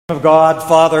Of God,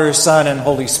 Father, Son, and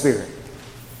Holy Spirit.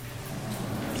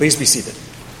 Please be seated.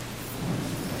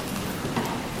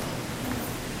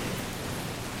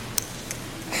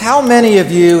 How many of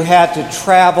you had to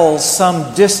travel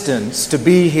some distance to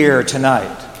be here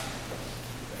tonight?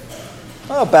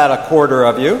 Well, about a quarter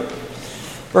of you.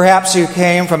 Perhaps you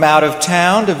came from out of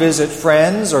town to visit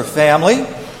friends or family,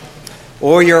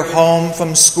 or you're home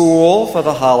from school for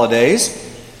the holidays.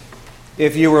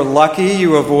 If you were lucky,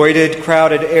 you avoided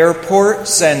crowded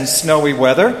airports and snowy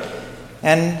weather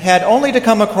and had only to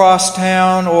come across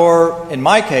town or, in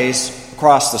my case,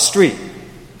 across the street.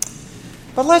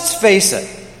 But let's face it,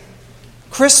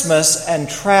 Christmas and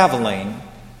traveling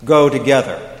go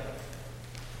together.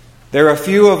 There are a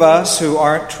few of us who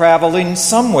aren't traveling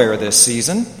somewhere this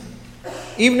season,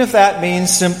 even if that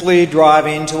means simply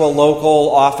driving to a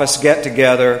local office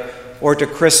get-together or to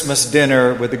Christmas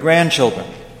dinner with the grandchildren.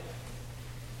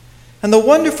 And the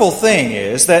wonderful thing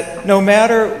is that no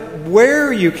matter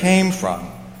where you came from,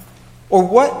 or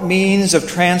what means of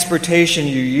transportation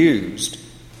you used,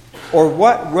 or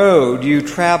what road you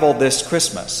traveled this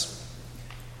Christmas,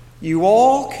 you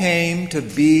all came to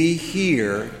be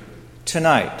here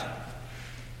tonight,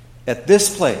 at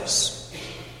this place,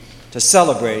 to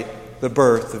celebrate the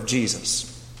birth of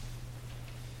Jesus.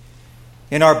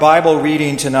 In our Bible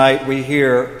reading tonight, we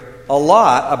hear a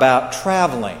lot about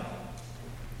traveling.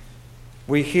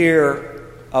 We hear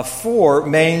of 4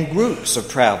 main groups of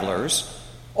travelers,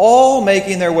 all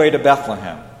making their way to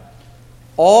Bethlehem,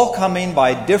 all coming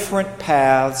by different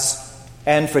paths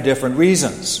and for different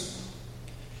reasons.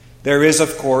 There is,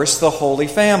 of course, the Holy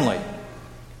Family,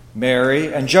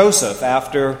 Mary and Joseph,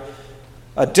 arriving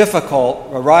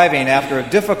after a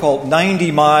difficult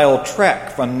 90-mile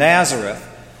trek from Nazareth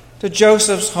to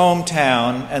Joseph's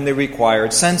hometown and the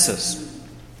required census.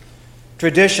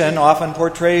 Tradition often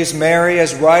portrays Mary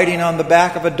as riding on the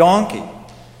back of a donkey,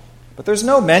 but there's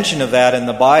no mention of that in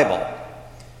the Bible,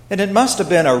 and it must have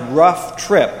been a rough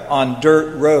trip on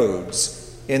dirt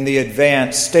roads in the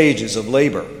advanced stages of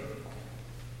labor.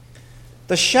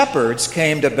 The shepherds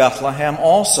came to Bethlehem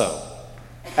also,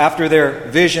 after their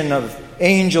vision of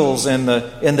angels in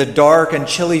the dark and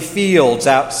chilly fields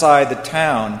outside the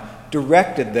town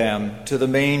directed them to the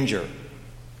manger.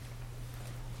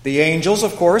 The angels,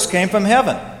 of course, came from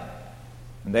heaven,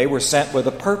 and they were sent with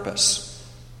a purpose,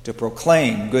 to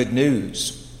proclaim good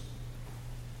news.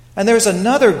 And there's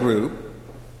another group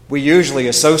we usually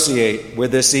associate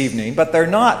with this evening, but they're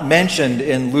not mentioned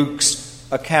in Luke's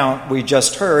account we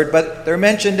just heard, but they're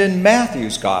mentioned in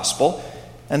Matthew's gospel,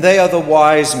 and they are the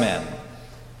wise men,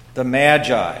 the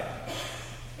Magi,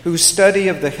 whose study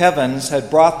of the heavens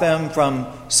had brought them from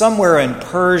somewhere in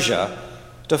Persia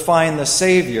to find the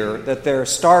Savior that their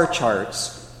star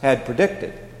charts had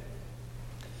predicted.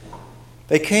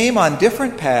 They came on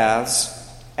different paths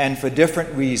and for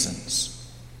different reasons,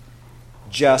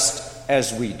 just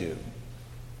as we do.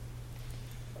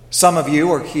 Some of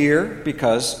you are here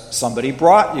because somebody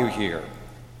brought you here.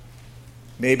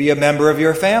 Maybe a member of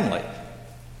your family,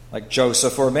 like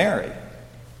Joseph or Mary.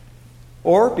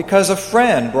 Or because a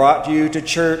friend brought you to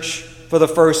church for the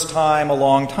first time a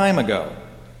long time ago.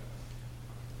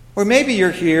 Or maybe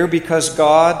you're here because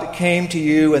God came to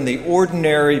you in the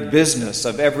ordinary business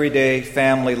of everyday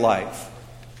family life,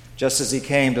 just as He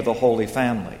came to the Holy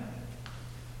Family.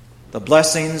 The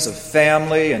blessings of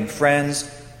family and friends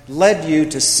led you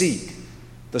to seek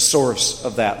the source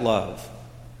of that love.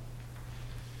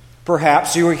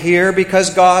 Perhaps you are here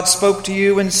because God spoke to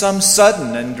you in some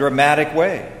sudden and dramatic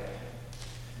way.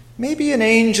 Maybe an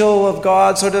angel of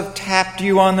God sort of tapped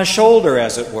you on the shoulder,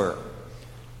 as it were,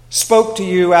 spoke to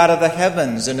you out of the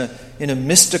heavens in a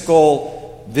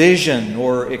mystical vision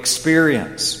or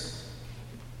experience.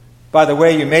 By the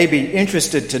way, you may be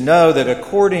interested to know that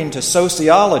according to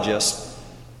sociologists,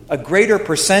 a greater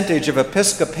percentage of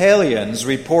Episcopalians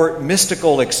report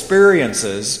mystical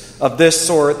experiences of this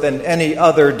sort than any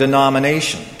other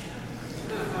denomination.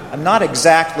 I'm not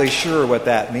exactly sure what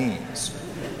that means.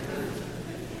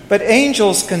 But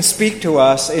angels can speak to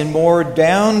us in more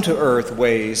down-to-earth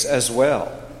ways as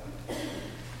well.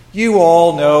 You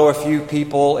all know a few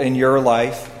people in your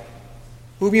life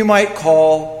whom you might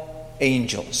call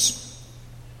angels,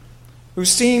 who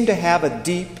seem to have a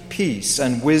deep peace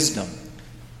and wisdom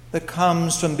that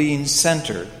comes from being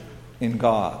centered in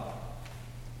God.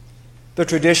 The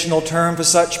traditional term for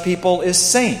such people is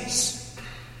saints,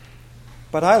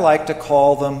 but I like to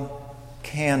call them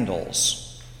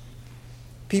candles,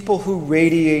 people who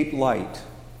radiate light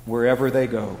wherever they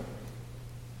go.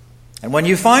 And when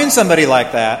you find somebody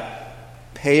like that,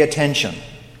 pay attention.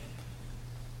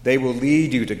 They will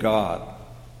lead you to God,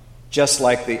 just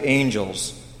like the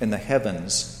angels in the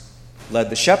heavens led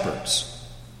the shepherds.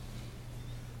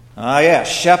 Yes,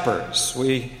 shepherds.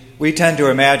 We tend to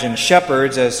imagine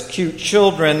shepherds as cute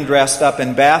children dressed up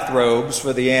in bathrobes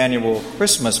for the annual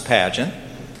Christmas pageant.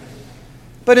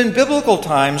 But in biblical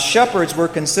times, shepherds were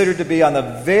considered to be on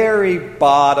the very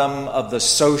bottom of the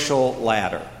social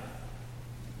ladder.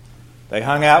 They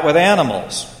hung out with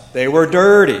animals. They were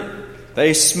dirty.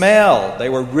 They smelled. They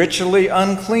were ritually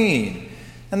unclean.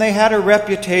 And they had a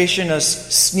reputation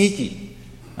as sneaky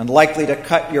and likely to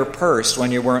cut your purse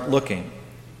when you weren't looking.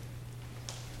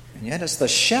 And yet it's the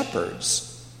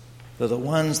shepherds that are the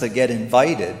ones that get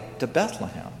invited to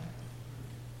Bethlehem.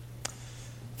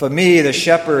 For me, the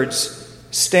shepherds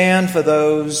stand for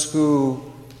those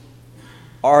who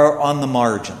are on the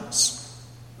margins.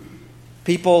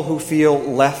 People who feel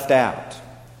left out,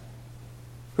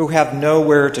 who have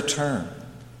nowhere to turn,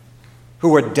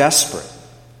 who are desperate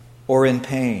or in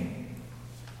pain.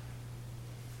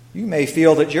 You may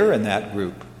feel that you're in that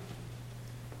group.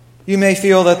 You may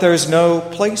feel that there's no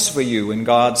place for you in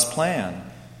God's plan.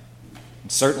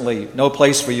 And certainly no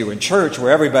place for you in church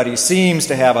where everybody seems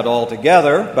to have it all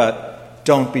together, but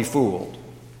don't be fooled.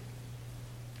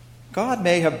 God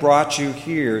may have brought you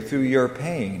here through your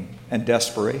pain and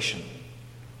desperation.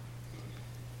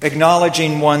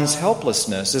 Acknowledging one's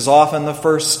helplessness is often the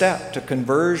first step to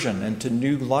conversion and to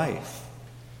new life.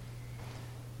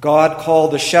 God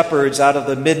called the shepherds out of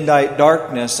the midnight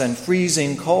darkness and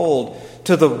freezing cold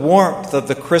to the warmth of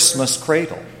the Christmas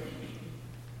cradle.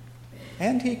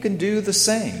 And He can do the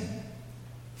same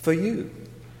for you.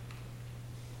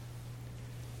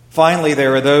 Finally,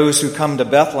 there are those who come to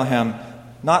Bethlehem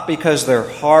not because their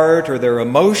heart or their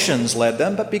emotions led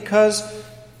them, but because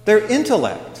their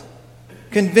intellect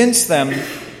convinced them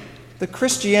that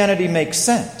Christianity makes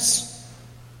sense.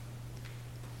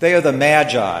 They are the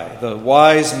magi, the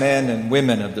wise men and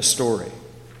women of the story.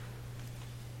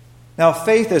 Now,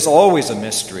 faith is always a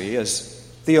mystery. As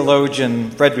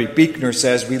theologian Frederick Buechner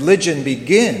says, religion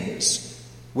begins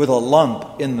with a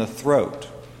lump in the throat.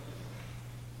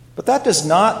 But that does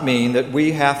not mean that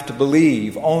we have to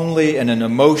believe only in an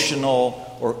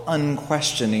emotional or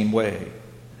unquestioning way.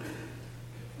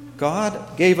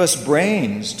 God gave us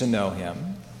brains to know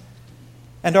Him,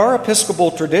 and our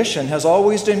Episcopal tradition has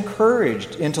always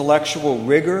encouraged intellectual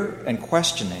rigor and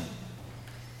questioning.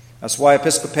 That's why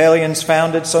Episcopalians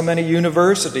founded so many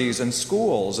universities and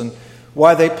schools, and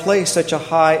why they place such a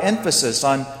high emphasis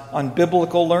on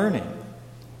biblical learning.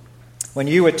 When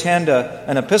you attend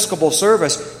an Episcopal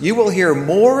service, you will hear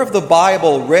more of the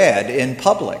Bible read in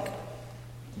public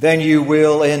than you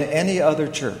will in any other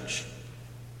church.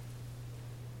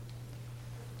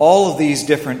 All of these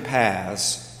different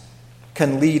paths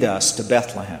can lead us to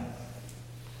Bethlehem.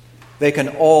 They can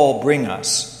all bring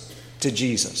us to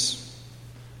Jesus.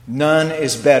 None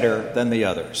is better than the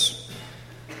others.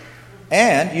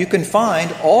 And you can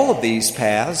find all of these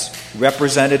paths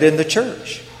represented in the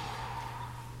church.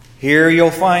 Here you'll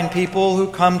find people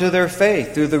who come to their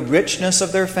faith through the richness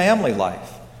of their family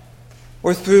life,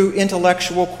 or through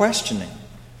intellectual questioning,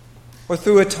 or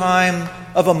through a time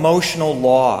of emotional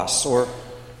loss, or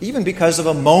even because of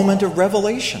a moment of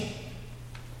revelation.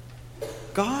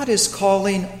 God is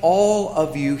calling all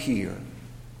of you here.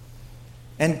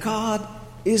 And God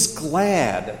is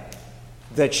glad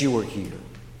that you are here.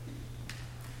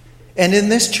 And in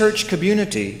this church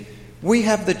community, we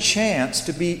have the chance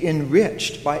to be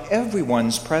enriched by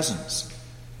everyone's presence,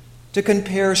 to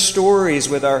compare stories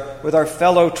with our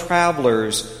fellow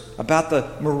travelers about the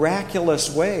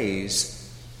miraculous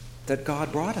ways that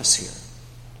God brought us here.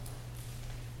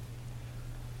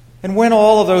 And when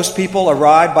all of those people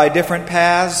arrived by different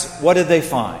paths, what did they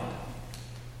find?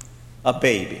 A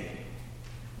baby.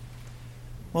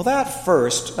 Well, that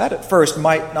at first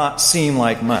might not seem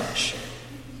like much.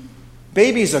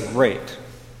 Babies are great,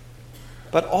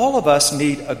 but all of us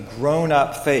need a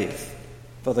grown-up faith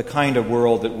for the kind of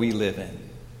world that we live in.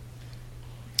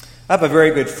 I have a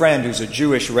very good friend who's a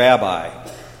Jewish rabbi,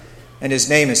 and his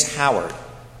name is Howard.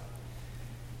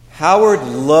 Howard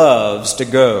loves to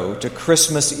go to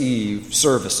Christmas Eve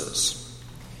services.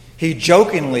 He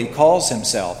jokingly calls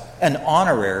himself an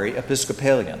honorary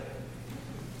Episcopalian.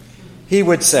 He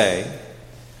would say,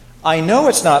 "I know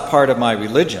it's not part of my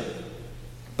religion,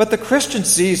 but the Christian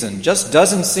season just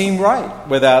doesn't seem right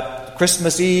without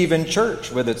Christmas Eve in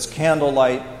church with its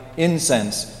candlelight,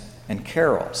 incense, and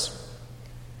carols."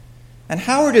 And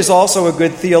Howard is also a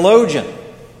good theologian,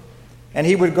 and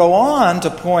he would go on to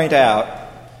point out,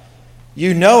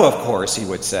 "You know, of course," he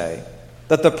would say,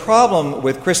 "that the problem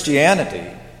with Christianity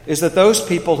is that those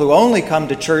people who only come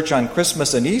to church on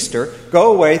Christmas and Easter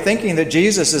go away thinking that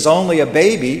Jesus is only a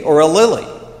baby or a lily.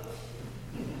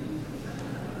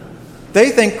 They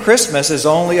think Christmas is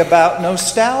only about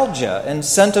nostalgia and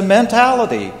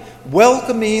sentimentality,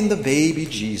 welcoming the baby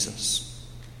Jesus.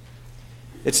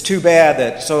 It's too bad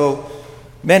that so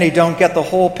many don't get the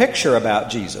whole picture about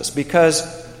Jesus,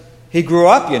 because he grew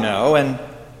up, and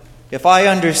if I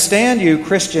understand you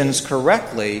Christians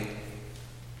correctly,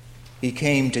 he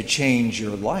came to change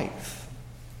your life.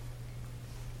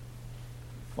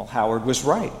 Well, Howard was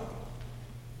right.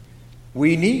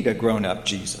 We need a grown-up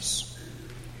Jesus.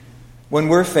 When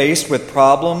we're faced with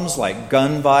problems like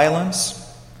gun violence,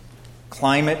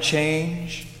 climate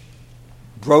change,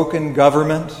 broken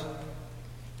government,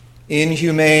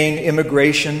 inhumane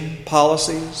immigration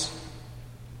policies,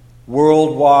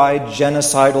 worldwide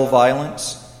genocidal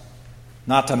violence,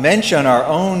 not to mention our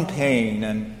own pain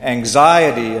and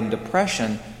anxiety and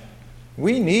depression,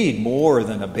 we need more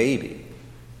than a baby.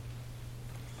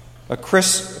 A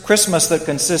Christmas that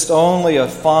consists only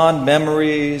of fond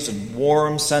memories and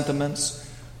warm sentiments,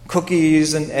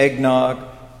 cookies and eggnog,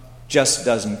 just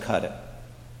doesn't cut it.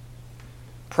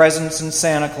 Presents and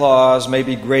Santa Claus may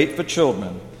be great for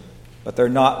children, but they're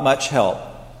not much help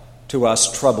to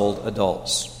us troubled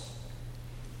adults.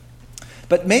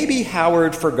 But maybe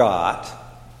Howard forgot,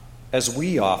 as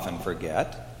we often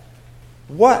forget,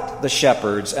 what the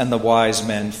shepherds and the wise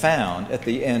men found at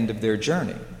the end of their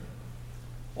journey.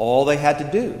 All they had to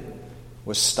do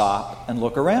was stop and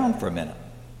look around for a minute.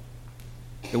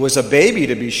 It was a baby,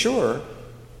 to be sure,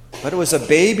 but it was a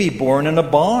baby born in a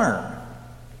barn,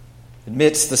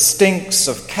 amidst the stinks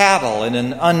of cattle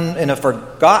in a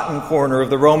forgotten corner of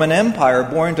the Roman Empire,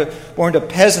 born to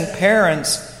peasant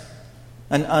parents,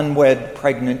 an unwed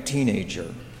pregnant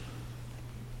teenager.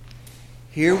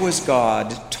 Here was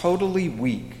God, totally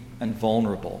weak and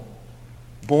vulnerable,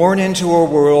 born into a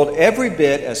world every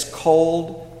bit as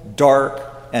cold,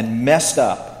 dark, and messed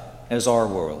up as our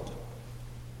world.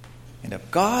 And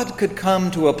if God could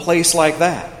come to a place like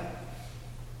that,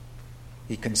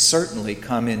 he can certainly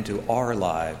come into our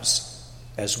lives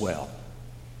as well.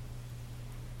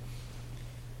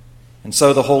 And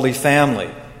so the Holy Family,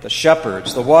 the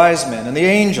shepherds, the wise men, and the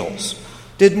angels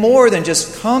did more than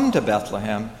just come to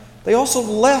Bethlehem. They also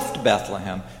left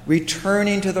Bethlehem,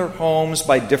 returning to their homes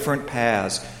by different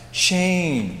paths,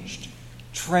 changed,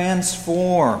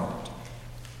 transformed,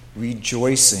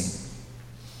 rejoicing.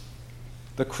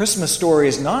 The Christmas story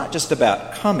is not just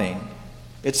about coming,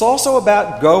 it's also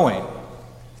about going,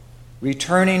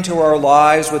 returning to our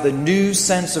lives with a new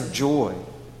sense of joy,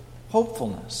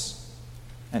 hopefulness,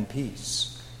 and peace.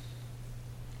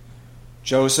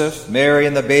 Joseph, Mary,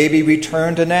 and the baby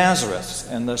returned to Nazareth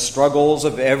and the struggles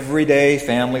of everyday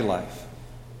family life.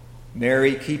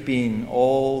 Mary keeping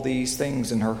all these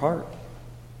things in her heart.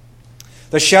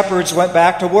 The shepherds went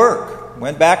back to work,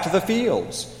 went back to the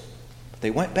fields. But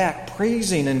they went back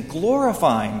praising and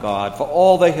glorifying God for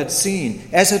all they had seen,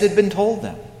 as it had been told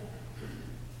them.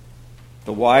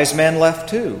 The wise men left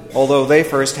too, although they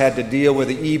first had to deal with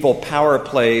the evil power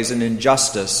plays and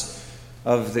injustice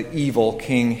of the evil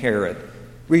King Herod,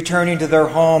 returning to their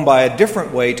home by a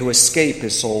different way to escape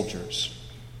his soldiers.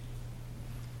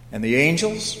 And the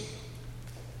angels?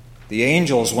 The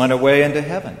angels went away into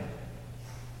heaven.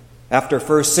 After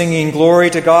first singing glory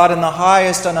to God in the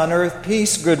highest, and on earth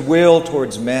peace, goodwill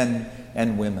towards men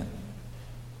and women.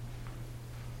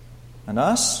 And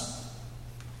us?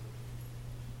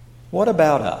 What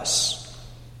about us?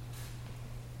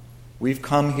 We've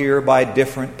come here by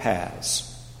different paths.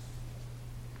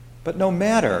 But no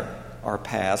matter our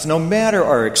paths, no matter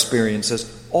our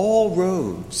experiences, all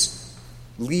roads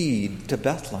lead to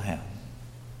Bethlehem.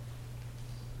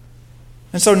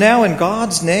 And so now, in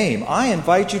God's name, I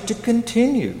invite you to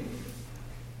continue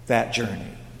that journey.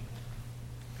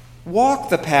 Walk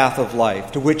the path of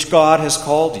life to which God has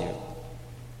called you.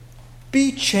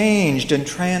 Be changed and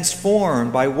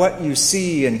transformed by what you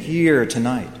see and hear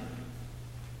tonight,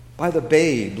 by the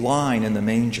babe lying in the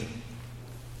manger.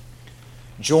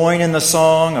 Join in the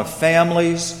song of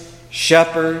families,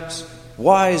 shepherds,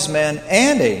 wise men,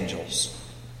 and angels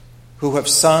who have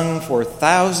sung for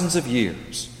thousands of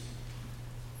years.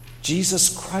 Jesus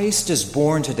Christ is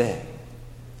born today.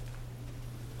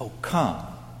 Oh, come,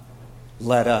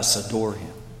 let us adore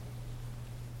him.